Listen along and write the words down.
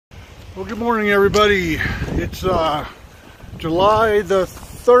Well, good morning, everybody. It's July the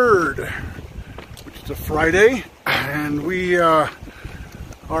 3rd, which is a Friday, and we are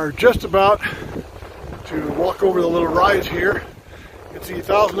just about to walk over the little rise here. It's the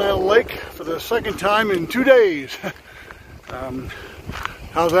Thousand Island Lake for the second time in 2 days.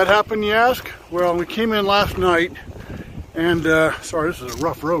 How's that happen, you ask? Well, we came in last night, and sorry, this is a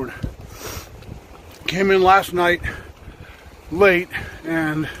rough road. Came in last night late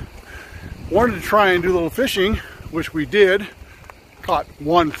and wanted to try and do a little fishing, which we did. Caught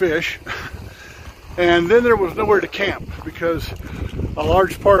one fish, and then there was nowhere to camp because a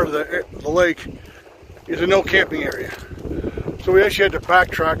large part of the lake is a no camping area. So we actually had to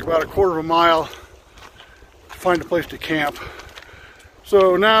backtrack about a quarter of a mile to find a place to camp.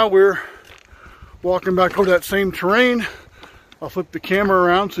 So now we're walking back over that same terrain. I'll flip the camera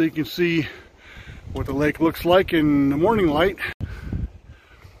around so you can see what the lake looks like in the morning light.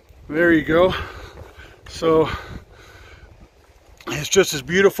 There you go. So it's just as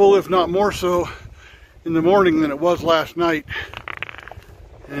beautiful, if not more so, in the morning than it was last night.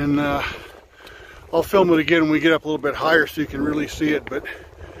 And I'll film it again when we get up a little bit higher so you can really see it. But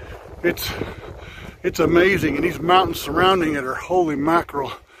it's amazing, and these mountains surrounding it are holy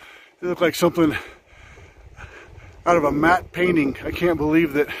mackerel. They look like something out of a matte painting. I can't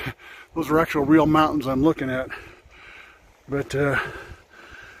believe that those are actual real mountains I'm looking at. But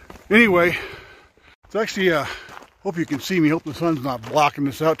anyway, it's actually, hope you can see me. Hope the sun's not blocking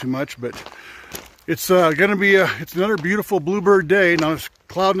this out too much, but it's gonna be it's another beautiful bluebird day, not a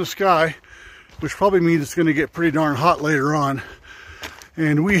cloud in the sky, which probably means it's gonna get pretty darn hot later on.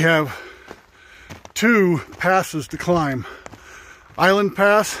 And we have two passes to climb, Island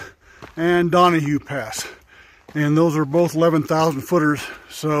Pass and Donahue Pass. And those are both 11,000 footers.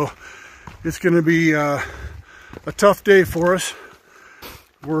 So it's gonna be a tough day for us.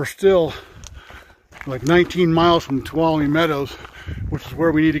 We're still like 19 miles from Tuolumne Meadows, which is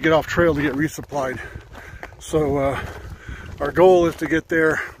where we need to get off trail to get resupplied. So our goal is to get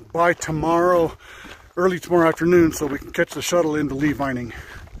there by tomorrow, early tomorrow afternoon, so we can catch the shuttle into Lee Vining.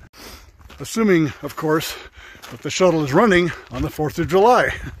 Assuming, of course, that the shuttle is running on the 4th of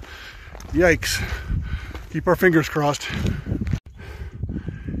July. Yikes. Keep our fingers crossed.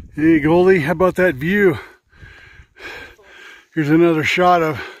 Hey Goldie, how about that view? Here's another shot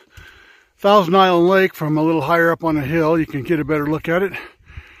of Thousand Island Lake from a little higher up on a hill. You can get a better look at it.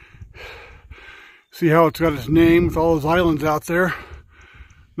 See how it's got its name with all those islands out there.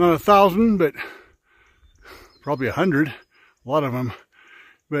 Not 1,000, but probably 100. A lot of them.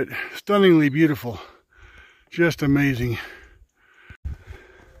 But stunningly beautiful. Just amazing.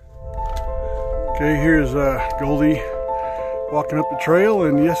 Okay, here's Goldie walking up the trail,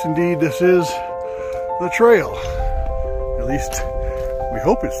 and yes indeed this is the trail. At least we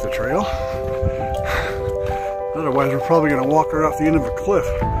hope it's the trail. Otherwise we're probably going to walk right off the end of a cliff.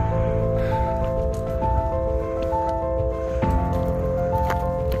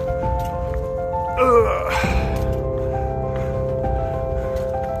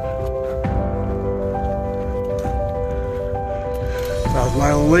 Thousand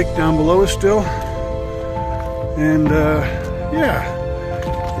Island Lake down below us still. And yeah,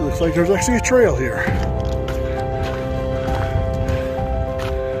 it looks like there's actually a trail here.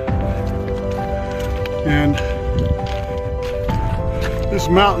 And this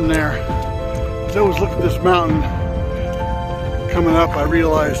mountain there, as I was looking at this mountain coming up, I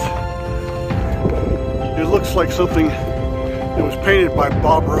realized it looks like something that was painted by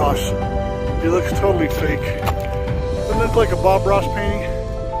Bob Ross. It looks totally fake. Doesn't it look like a Bob Ross painting?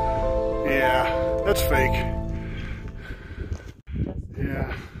 Yeah, that's fake.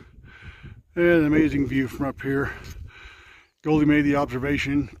 Yeah, and an amazing view from up here. Goldie made the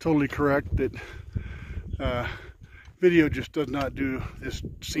observation, totally correct, that video just does not do this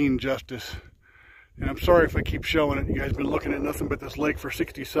scene justice. And I'm sorry if I keep showing it. You guys have been looking at nothing but this lake for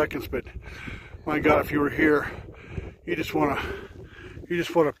 60 seconds, but my God, if you were here, you just want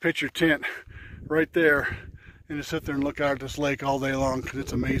to pitch your tent right there and just sit there and look out at this lake all day long, because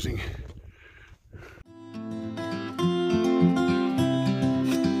it's amazing.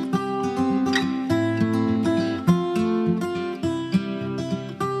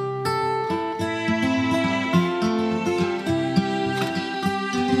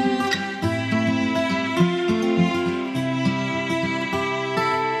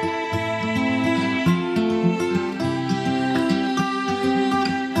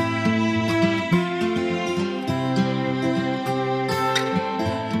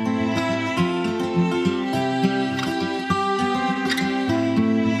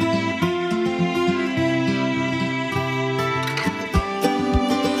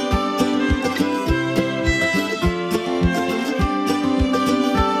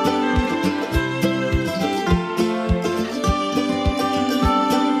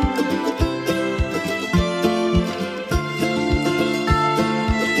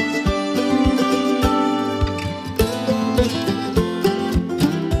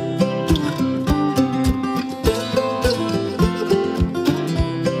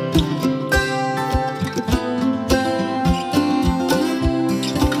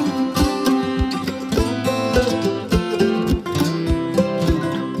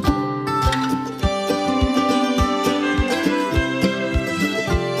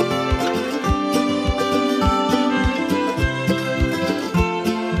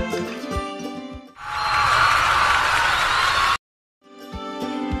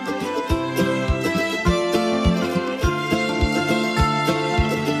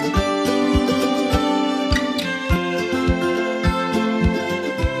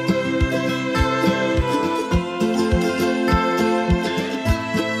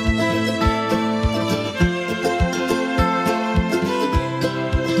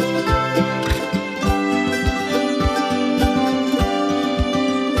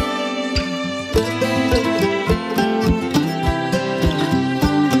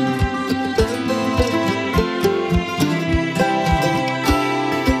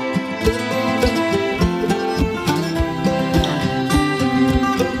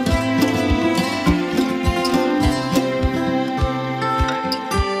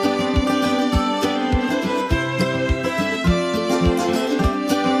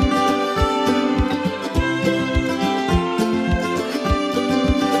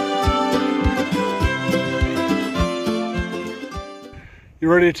 You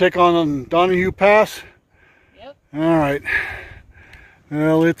ready to take on Donahue Pass? Yep. All right.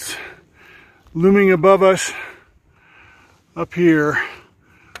 Well, it's looming above us up here.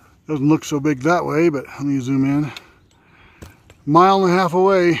 Doesn't look so big that way, but let me zoom in. 1.5 miles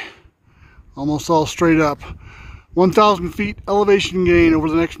away, almost all straight up. 1,000 feet elevation gain over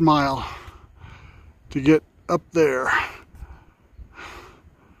the next mile to get up there.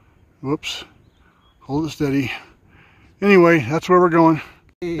 Whoops. Hold it steady. Anyway, that's where we're going.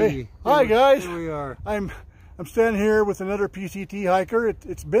 Hey, hi guys. Here we are. I'm standing here with another PCT hiker.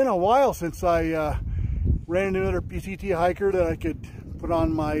 It's been a while since I ran into another PCT hiker that I could put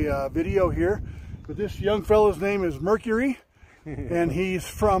on my video here. But this young fellow's name is Mercury, and he's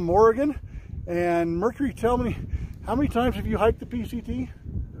from Oregon. And Mercury, tell me, how many times have you hiked the PCT?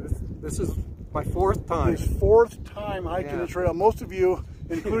 This is my 4th time. His 4th time hiking the trail. Most of you,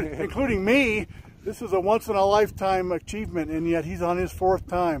 including me, this is a once-in-a-lifetime achievement, and yet he's on his 4th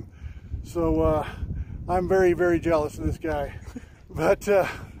time. So I'm very, very jealous of this guy.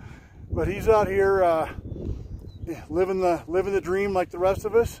 But he's out here living the dream like the rest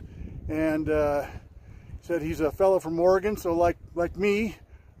of us, and said he's a fellow from Oregon. So like me,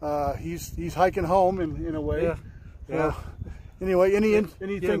 he's hiking home in a way. Yeah. Anyway, anything?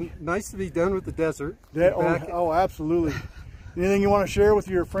 Yeah, nice to be done with the desert. Oh, absolutely. Anything you want to share with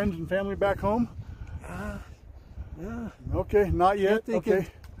your friends and family back home? Yeah. Okay, not yet. Okay.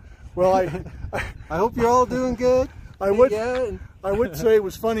 Well, I hope you're all doing good. I would say it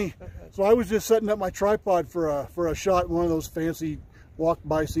was funny. So I was just setting up my tripod for a shot, one of those fancy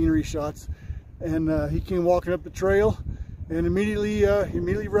walk-by scenery shots, and he came walking up the trail, and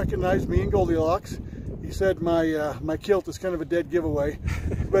immediately recognized me and Goldilocks. He said my kilt is kind of a dead giveaway,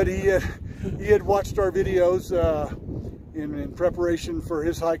 but he had watched our videos in preparation for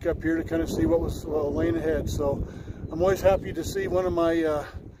his hike up here to kind of see what was laying ahead. So I'm always happy to see one of my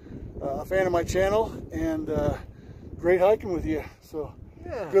a fan of my channel, and great hiking with you. So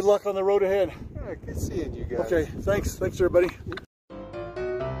good luck on the road ahead. Yeah, good seeing you guys. Okay, thanks everybody.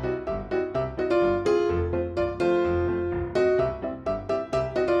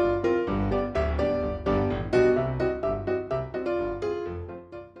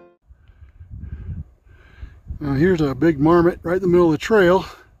 Now here's a big marmot right in the middle of the trail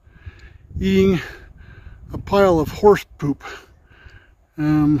eating a pile of horse poop.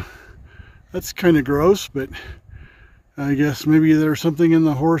 That's kind of gross, but I guess maybe there's something in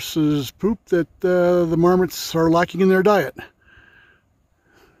the horse's poop that the marmots are lacking in their diet.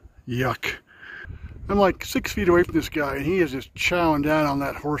 Yuck. I'm like 6 feet away from this guy, and he is just chowing down on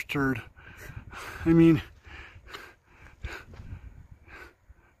that horse turd. I mean,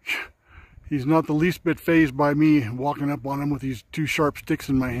 he's not the least bit fazed by me walking up on him with these 2 sharp sticks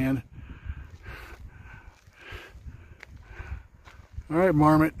in my hand. All right,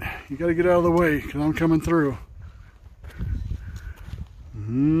 marmot, you got to get out of the way because I'm coming through.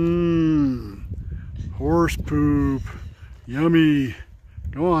 Horse poop, yummy.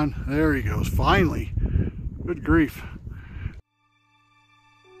 Go on, there he goes, finally. Good grief.